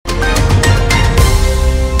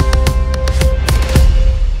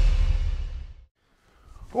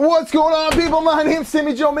What's going on, people? My name's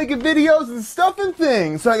Timmy Joe, making videos and stuff and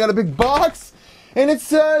things. So I got a big box, and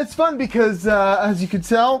it's fun because as you can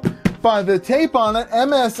tell by the tape on it,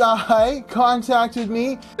 MSI contacted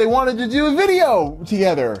me. They wanted to do a video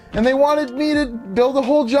together, and they wanted me to build a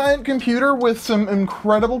whole giant computer with some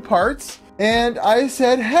incredible parts. And I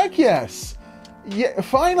said, heck yes. Yeah,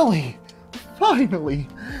 finally.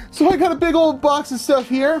 So I got a big old box of stuff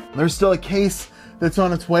here. There's still a case that's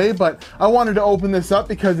on its way, but I wanted to open this up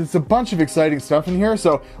because it's a bunch of exciting stuff in here.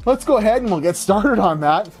 So let's go ahead and we'll get started on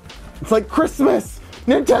that. It's like Christmas.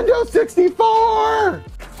 Nintendo 64!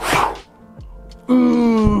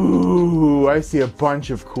 Ooh, I see a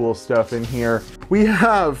bunch of cool stuff in here. We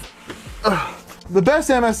have the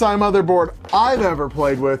best MSI motherboard I've ever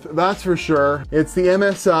played with, that's for sure. It's the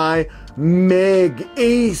MSI Meg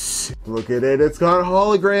Ace. Look at it, it's got a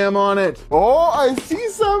hologram on it. Oh, I see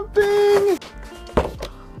something.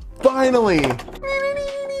 Finally.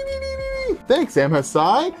 Thanks,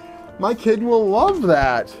 MSI. My kid will love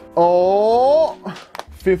that. Oh,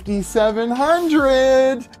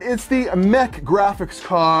 5700. It's the mech graphics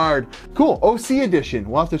card. Cool, OC edition.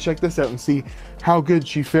 We'll have to check this out and see how good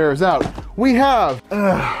she fares out. We have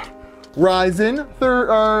Ryzen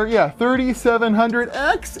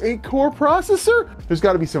 3700X, 8-core processor. There's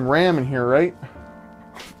got to be some RAM in here, right?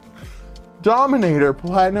 Dominator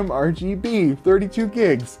Platinum RGB, 32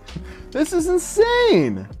 gigs. This is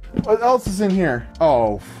insane. What else is in here?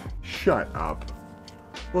 Oh, shut up.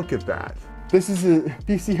 Look at that. This is a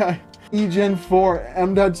PCI eGen 4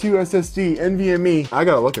 M.2 SSD NVMe. I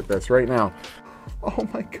gotta look at this right now. Oh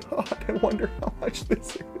my God, I wonder how much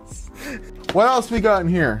this is. What else we got in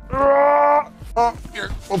here? Oh, here,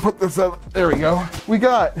 we'll put this up. There we go. We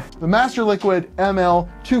got the Master Liquid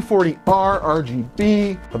ML240R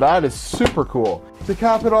RGB. That is super cool. To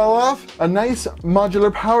cap it all off, a nice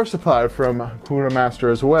modular power supply from Master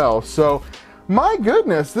as well. So, my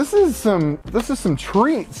goodness, this is some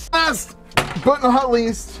treats. Last but not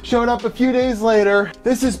least, showed up a few days later.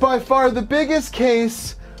 This is by far the biggest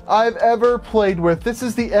case I've ever played with. This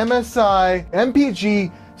is the MSI MPG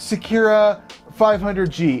Sakura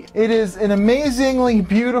 500G. It is an amazingly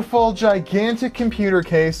beautiful, gigantic computer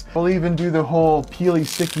case. I'll even do the whole peely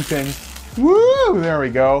sticky thing. Woo! There we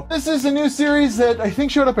go. This is a new series that I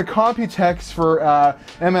think showed up at Computex for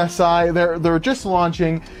MSI. They're just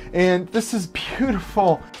launching, and this is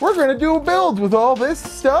beautiful. We're gonna do a build with all this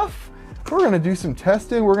stuff. We're gonna do some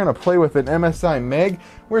testing. We're gonna play with an MSI Meg.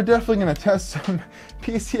 We're definitely gonna test some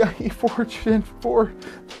PCIe 4 Gen 4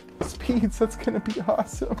 speeds. That's gonna be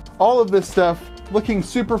awesome. All of this stuff looking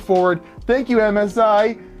super forward. Thank you,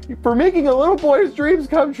 MSI, for making a little boy's dreams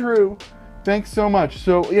come true. Thanks so much.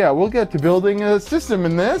 So yeah, we'll get to building a system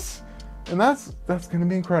in this, and that's gonna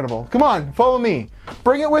be incredible. Come on, follow me.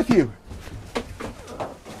 Bring it with you.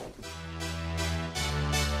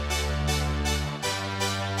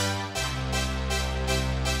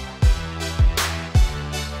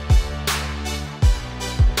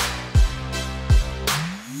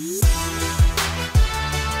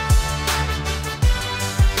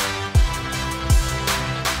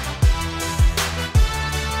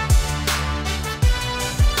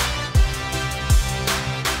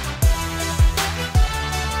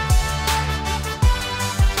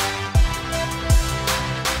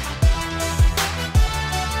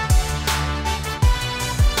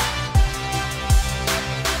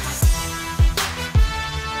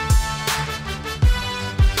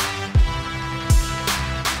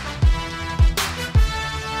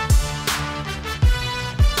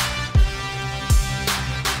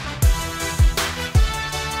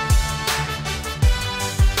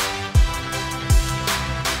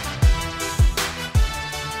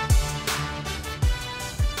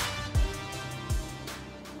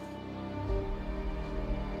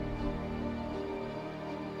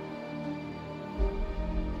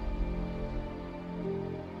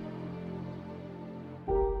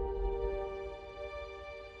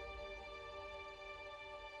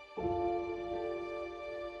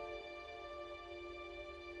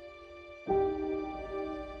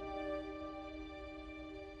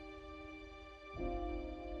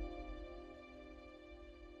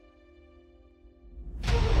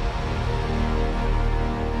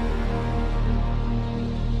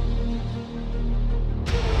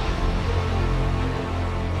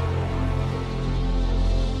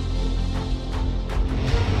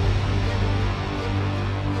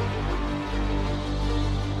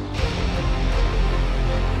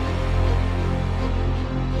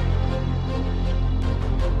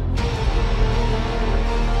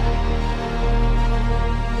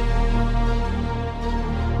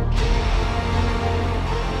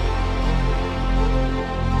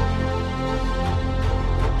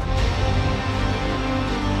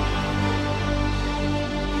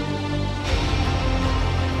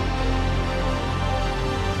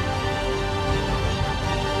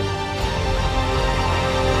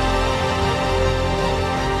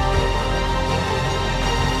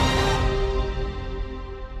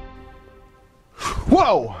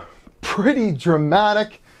 pretty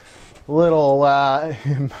dramatic little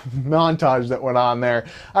montage that went on there.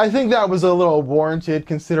 I think that was a little warranted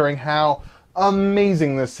considering how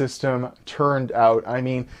amazing this system turned out. I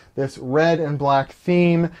mean, this red and black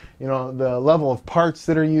theme, you know, the level of parts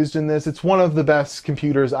that are used in this, it's one of the best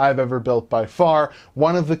computers I've ever built by far.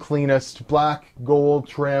 One of the cleanest. Black gold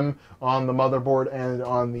trim on the motherboard and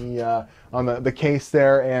on the case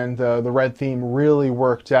there, and the red theme really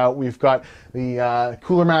worked out. We've got the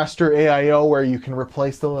Cooler Master AIO where you can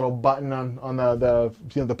replace the little button on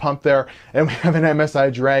the pump there, and we have an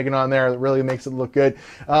MSI Dragon on there that really makes it look good.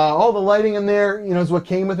 All the lighting in there, you know, is what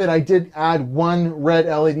came with it. I did add one red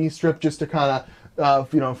LED strip just to kind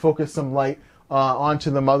of focus some light onto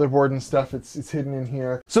the motherboard and stuff. It's hidden in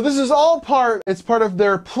here. So this is all part of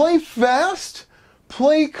their play fast,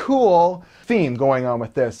 play cool theme going on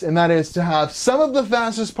with this, and that is to have some of the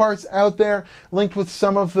fastest parts out there linked with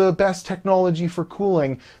some of the best technology for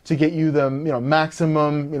cooling to get you the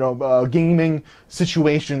maximum gaming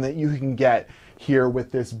situation that you can get here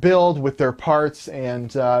with this build, with their parts,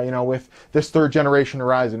 and with this 3rd generation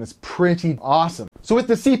Ryzen. It's pretty awesome. So with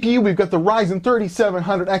the CPU, we've got the Ryzen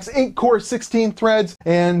 3700X 8-core 16 threads,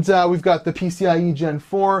 and we've got the PCIe Gen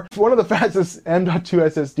 4, one of the fastest M.2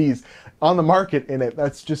 SSDs on the market in it.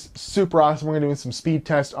 That's just super awesome. We're gonna do some speed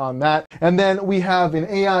test on that. And then we have an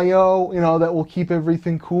AIO, that will keep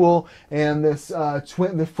everything cool, and this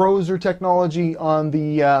the Frozer technology on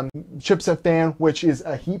the chipset fan, which is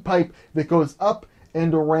a heat pipe that goes up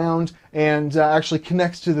and around and actually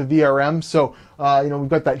connects to the VRM. So we've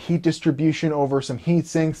got that heat distribution over some heat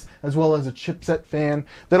sinks, as well as a chipset fan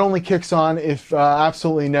that only kicks on if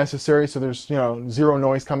absolutely necessary. So there's zero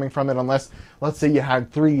noise coming from it, unless, let's say, you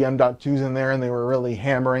had 3 M.2s in there and they were really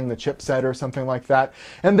hammering the chipset or something like that.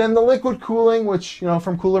 And then the liquid cooling, which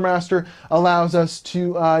from Cooler Master, allows us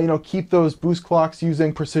to keep those boost clocks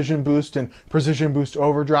using Precision Boost and Precision Boost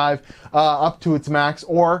Overdrive up to its max.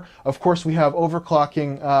 Or, of course, we have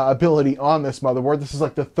overclocking ability on this motherboard. This is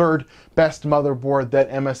like the 3rd best motherboard that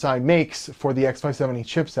MSI makes for the X570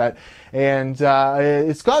 chipset, and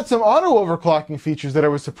it's got some auto overclocking features that I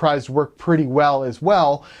was surprised work pretty well as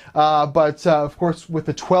well. But of course, with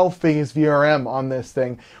the 12-phase VRM on this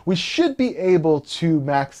thing, we should be able to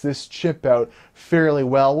max this chip out fairly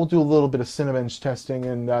well. We'll do a little bit of Cinebench testing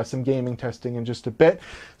and some gaming testing in just a bit.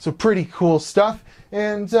 So pretty cool stuff.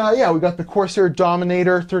 And yeah, we got the Corsair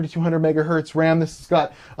Dominator 3200 megahertz RAM. This has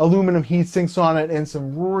got aluminum heat sinks on it and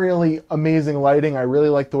some really amazing lighting. I really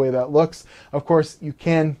like the way that looks. Of course, you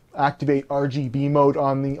can activate RGB mode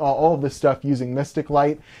on all of this stuff using Mystic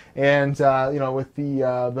Light, and with the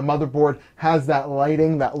motherboard has that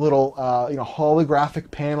lighting, that little holographic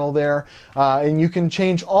panel there, and you can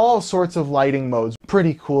change all sorts of lighting modes.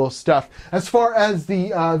 Pretty cool stuff. As far as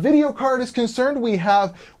the video card is concerned, we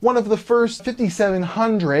have one of the first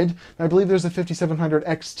 5700. I believe there's a 5700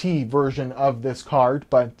 XT version of this card,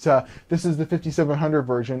 but this is the 5700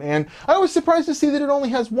 version, and I was surprised to see that it only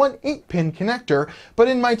has one 8-pin connector, but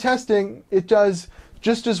in my testing it does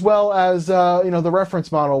just as well as the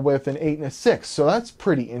reference model with an 8 and a 6, so that's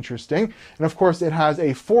pretty interesting. And of course, it has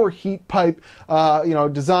a 4 heat pipe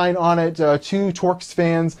design on it, 2 Torx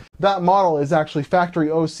fans. That model is actually factory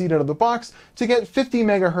OC'd out of the box to get 50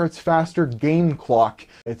 megahertz faster game clock.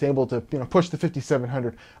 It's able to push the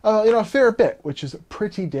 5700 a fair bit, which is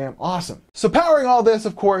pretty damn awesome. So powering all this,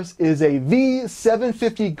 of course, is a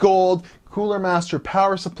V750 Gold Cooler Master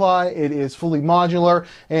power supply. It is fully modular,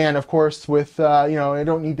 and of course, with I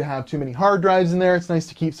don't need to have too many hard drives in there. It's nice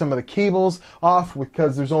to keep some of the cables off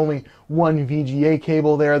because there's only one VGA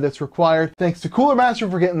cable there that's required. Thanks to Cooler Master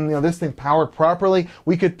for getting this thing powered properly.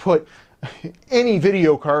 We could put any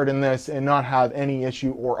video card in this and not have any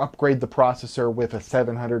issue, or upgrade the processor with a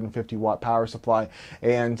 750 watt power supply,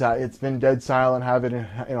 and it's been dead silent, haven't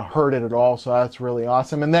heard it at all, so that's really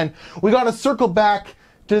awesome. And then we got to circle back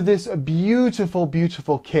to this beautiful,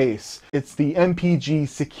 beautiful case. It's the MPG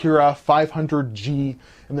Secura 500G,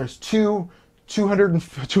 and there's two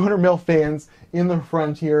 200 mil fans in the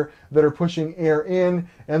front here that are pushing air in,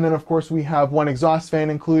 and then of course we have one exhaust fan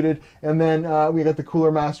included, and then we got the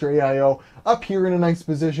Cooler Master AIO up here in a nice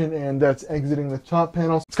position, and that's exiting the top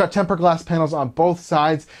panels. It's got tempered glass panels on both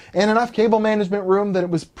sides and enough cable management room that it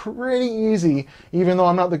was pretty easy, even though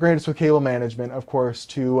I'm not the greatest with cable management, of course,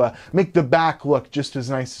 to make the back look just as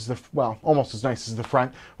nice as almost as nice as the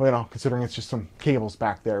front, considering it's just some cables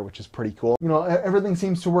back there, which is pretty cool. Everything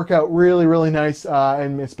seems to work out really, really nice,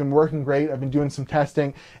 and it's been working great. I've been doing some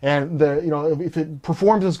testing, and if it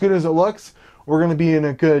performs as good as it looks, we're going to be in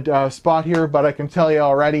a good spot here. But I can tell you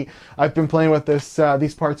already, I've been playing with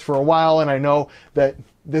these parts for a while, and I know that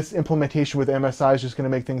this implementation with MSI is just going to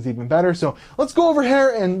make things even better. So let's go over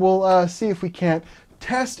here and we'll see if we can't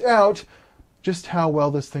test out just how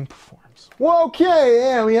well this thing performs. Well,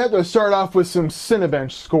 okay, and we have to start off with some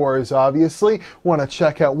Cinebench scores, obviously. Want to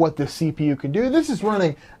check out what the CPU can do. This is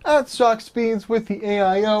running at stock speeds with the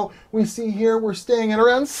AIO. We see here we're staying at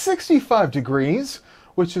around 65 degrees,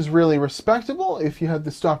 which is really respectable. If you had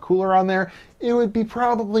the stock cooler on there, it would be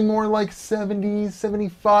probably more like 70,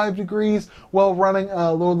 75 degrees while running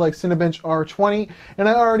a load like Cinebench R20. And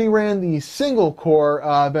I already ran the single core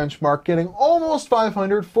benchmark, getting almost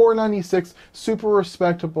 500, 496, super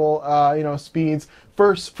respectable, speeds.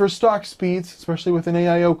 For stock speeds, especially with an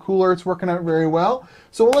AIO cooler, it's working out very well.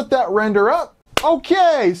 So we'll let that render up.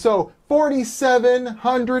 Okay, so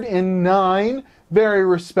 4,709. Very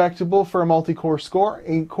respectable for a multi-core score.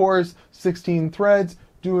 8 cores, 16 threads,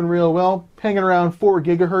 doing real well. Hanging around 4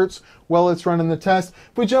 gigahertz while it's running the test.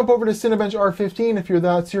 If we jump over to Cinebench R15, if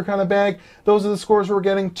that's your kind of bag, those are the scores we're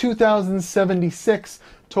getting. 2,076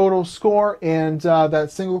 total score, and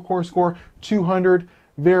that single core score, 200.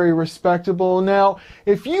 Very respectable. Now,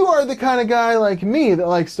 if you are the kind of guy like me that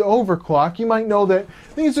likes to overclock, you might know that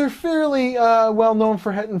these are fairly well known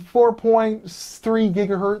for hitting 4.3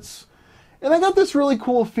 gigahertz. And I got this really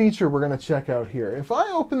cool feature we're going to check out here. If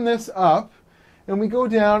I open this up and we go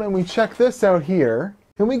down and we check this out here,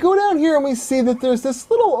 and we go down here and we see that there's this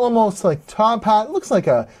little almost like top hat, it looks like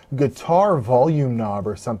a guitar volume knob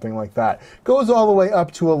or something like that. Goes all the way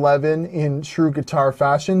up to 11 in true guitar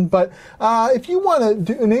fashion. But if you want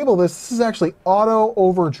to enable this, this is actually auto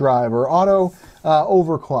overdrive or auto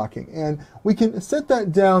overclocking. And we can set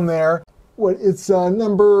that down there. It's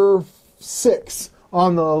number 6.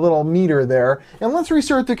 On the little meter there. And let's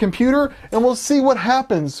restart the computer and we'll see what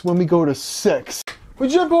happens when we go to 6. We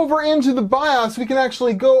jump over into the BIOS, we can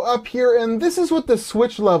actually go up here, and this is what the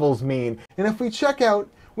switch levels mean. And if we check out,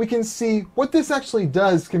 we can see what this actually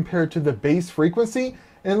does compared to the base frequency.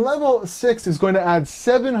 And level 6 is going to add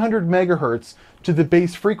 700 megahertz to the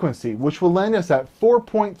base frequency, which will land us at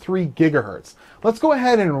 4.3 gigahertz. Let's go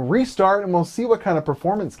ahead and restart and we'll see what kind of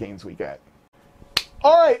performance gains we get.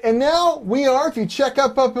 Alright, and now we are, if you check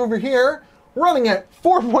up over here, running at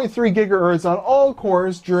 4.3 gigahertz on all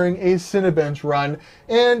cores during a Cinebench run.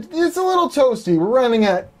 And it's a little toasty. We're running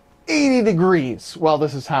at 80 degrees while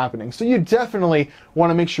this is happening. So you definitely want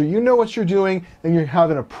to make sure you know what you're doing and you have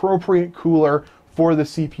an appropriate cooler for the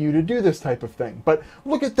CPU to do this type of thing. But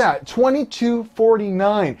look at that,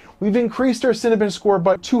 2249. We've increased our Cinebench score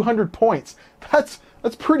by 200 points. That's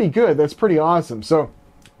pretty good. That's pretty awesome. So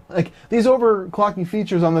like these overclocking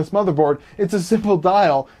features on this motherboard, it's a simple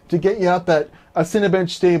dial to get you up at a Cinebench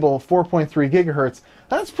stable 4.3 gigahertz.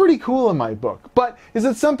 That's pretty cool in my book. But is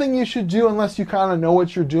it something you should do unless you kind of know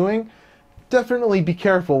what you're doing? Definitely be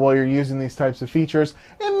careful while you're using these types of features.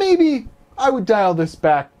 And maybe I would dial this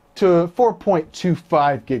back to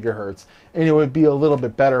 4.25 gigahertz and it would be a little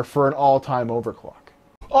bit better for an all-time overclock.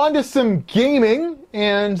 On to some gaming,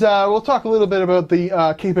 and we'll talk a little bit about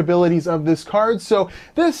the capabilities of this card. So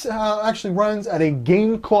this actually runs at a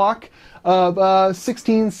game clock of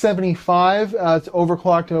 1675. It's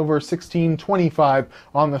overclocked over 1625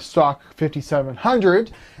 on the stock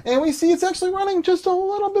 5700. And we see it's actually running just a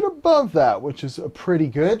little bit above that, which is pretty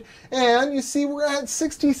good. And you see we're at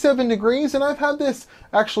 67 degrees, and I've had this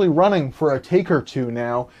actually running for a take or two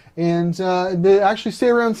now. And they actually stay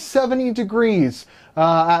around 70 degrees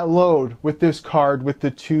at load with this card with the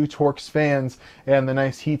 2 Torx fans and the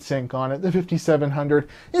nice heatsink on it, the 5700.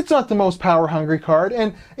 It's not the most power hungry card,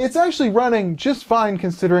 and it's actually running just fine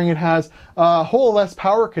considering it has a whole less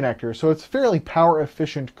power connector, so it's a fairly power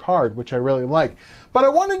efficient card, which I really like. But I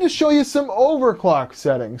wanted to show you some overclock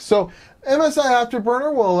settings. So MSI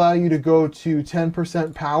Afterburner will allow you to go to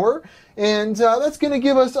 10% power, and that's going to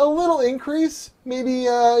give us a little increase, maybe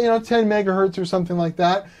 10 megahertz or something like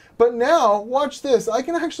that. But now, watch this. I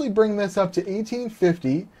can actually bring this up to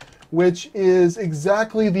 1850, which is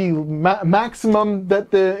exactly the maximum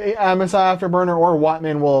that the MSI Afterburner or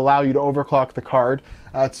Wattman will allow you to overclock the card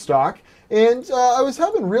at stock. And I was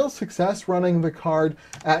having real success running the card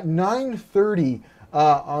at 930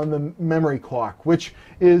 on the memory clock, which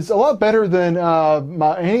is a lot better than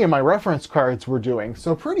any of my reference cards were doing.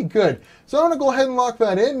 So pretty good. So I'm going to go ahead and lock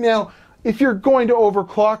that in. Now, if you're going to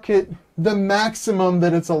overclock it, the maximum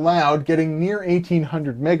that it's allowed, getting near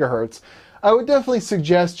 1800 megahertz, I would definitely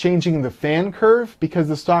suggest changing the fan curve, because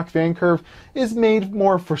the stock fan curve is made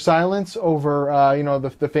more for silence over,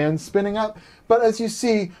 the fans spinning up. But as you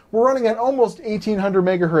see, we're running at almost 1800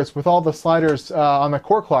 megahertz with all the sliders on the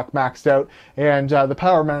core clock maxed out and the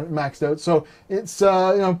power maxed out. So it's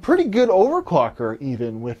pretty good overclocker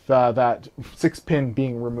even with that 6-pin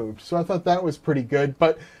being removed. So I thought that was pretty good.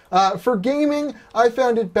 But for gaming, I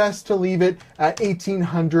found it best to leave it at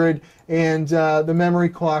 1800, and the memory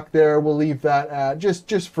clock there, we'll leave that at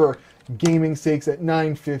just for gaming sakes at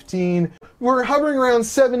 915. We're hovering around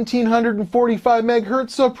 1745 megahertz,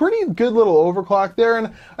 so pretty good little overclock there,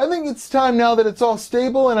 and I think it's time now that it's all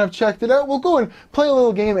stable and I've checked it out, we'll go and play a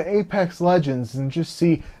little game of Apex Legends and just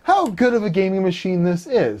see how good of a gaming machine this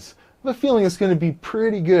is. I have a feeling it's going to be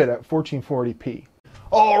pretty good at 1440p.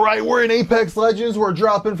 Alright, we're in Apex Legends, we're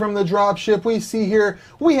dropping from the dropship. We see here,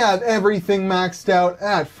 we have everything maxed out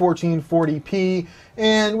at 1440p,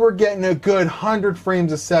 and we're getting a good 100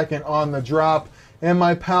 frames a second on the drop. And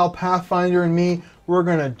my pal Pathfinder and me, we're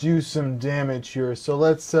gonna do some damage here. So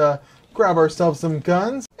let's grab ourselves some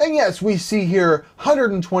guns. And yes, we see here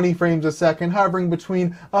 120 frames a second, hovering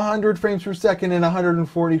between 100 frames per second and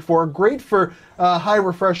 144. Great for high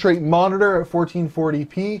refresh rate monitor at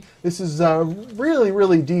 1440p. This is really,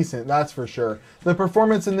 really decent, that's for sure. The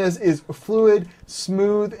performance in this is fluid,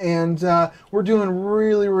 smooth, and we're doing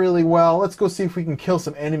really, really well. Let's go see if we can kill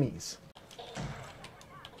some enemies.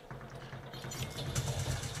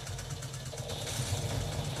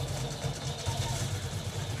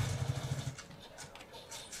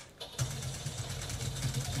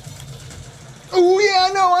 Oh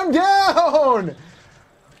yeah, no, I'm down!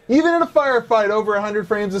 Even in a firefight over 100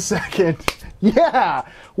 frames a second. Yeah!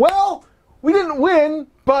 Well, we didn't win,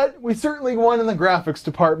 but we certainly won in the graphics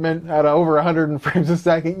department at over 100 frames a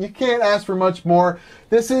second. You can't ask for much more.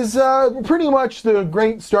 This is pretty much the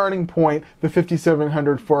great starting point, the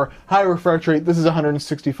 5700 for high refresh rate. This is a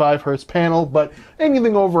 165 hertz panel, but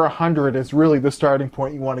anything over 100 is really the starting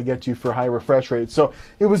point you want to get to for high refresh rate. So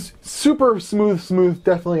it was super smooth,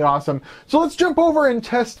 definitely awesome. So let's jump over and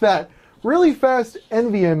test that really fast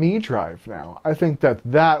NVMe drive now. I think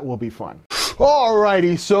that will be fun.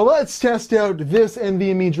 Alrighty, so let's test out this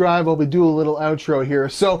NVMe drive while we do a little outro here.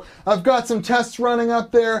 So I've got some tests running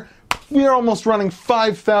up there. We are almost running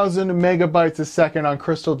 5,000 megabytes a second on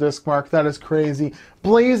Crystal Disk Mark. That is crazy.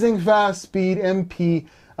 Blazing fast speed MP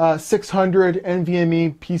 600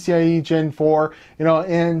 NVMe PCIe Gen 4,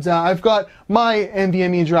 and I've got my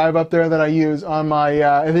NVMe drive up there that I use on my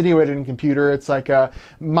video editing computer. It's like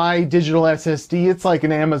my digital SSD. It's like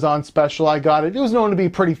an Amazon special. I got it. It was known to be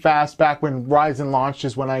pretty fast back when Ryzen launched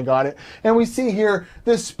is when I got it. And we see here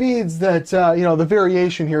the speeds that, the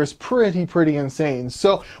variation here is pretty insane.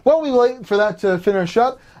 So while we wait for that to finish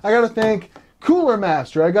up, I got to thank Cooler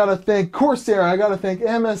Master, I gotta thank Corsair, I gotta thank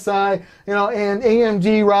MSI, and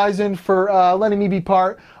AMD Ryzen for letting me be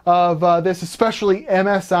part of this, especially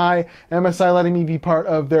MSI letting me be part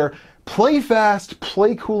of their Play Fast,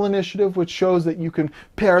 Play Cool initiative, which shows that you can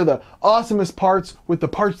pair the awesomest parts with the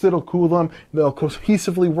parts that'll cool them. They'll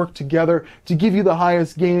cohesively work together to give you the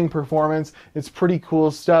highest gaming performance. It's pretty cool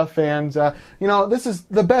stuff, and this is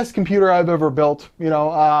the best computer I've ever built.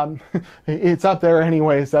 It's up there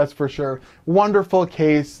anyways, that's for sure. Wonderful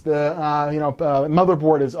case. The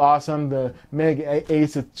motherboard is awesome. The Meg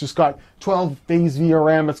Ace, it's just got 12 days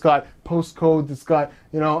VRM. It's got postcodes. It's got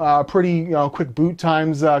pretty quick boot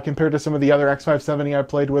times compared to some of the other X570 I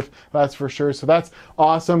played with. That's for sure. So that's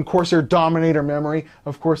awesome. Corsair Dominator memory.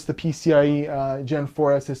 Of course, the PCIe Gen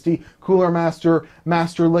 4 SSD. Cooler Master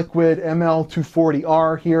Master Liquid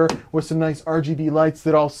ML240R here with some nice RGB lights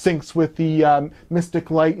that all syncs with the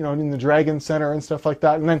Mystic light, in the Dragon Center and stuff like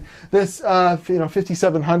that. And then this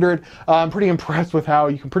 5700. I'm pretty impressed with how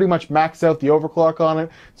you can pretty much max out the overclock on it.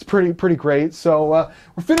 It's pretty great. So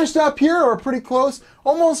we're finished up here, or pretty close.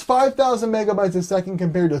 Almost 5,000 megabytes a second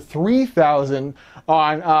compared to 3,000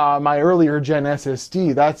 on my earlier gen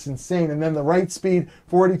SSD. That's insane. And then the write speed,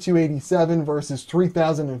 4287 versus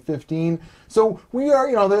 3015. So we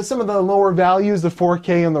are, some of the lower values, the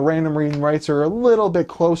 4K and the random read and writes are a little bit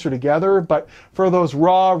closer together, but for those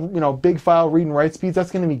raw, big file read and write speeds,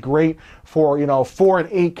 that's going to be great for, 4 and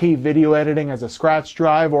 8K video editing as a scratch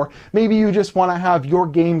drive, or maybe you just want to have your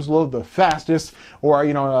games load the fastest, or,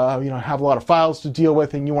 have a lot of files to deal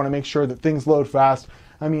with and you want to make sure that things load fast.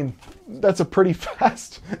 I mean, that's a pretty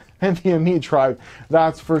fast NVMe drive,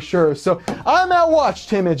 that's for sure. So I'm at Watch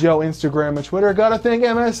Timmy Joe, Instagram and Twitter. Gotta thank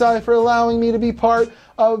MSI for allowing me to be part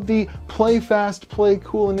of the Play Fast, Play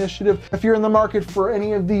Cool initiative. If you're in the market for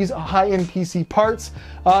any of these high-end PC parts,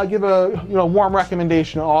 give a warm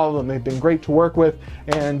recommendation to all of them. They've been great to work with,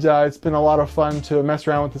 and it's been a lot of fun to mess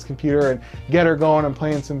around with this computer and get her going and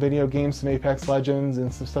playing some video games, some Apex Legends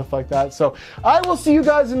and some stuff like that. So I will see you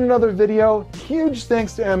guys in another video. Huge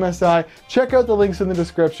thanks to MSI. Check out the links in the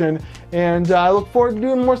description, and I look forward to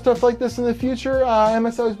doing more stuff like this in the future.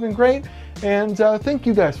 MSI has been great, and thank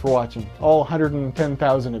you guys for watching, all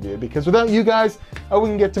 110,000 of you, because without you guys, I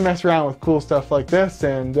wouldn't get to mess around with cool stuff like this,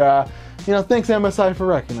 and thanks MSI for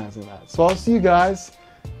recognizing that. So I'll see you guys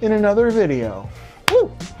in another video.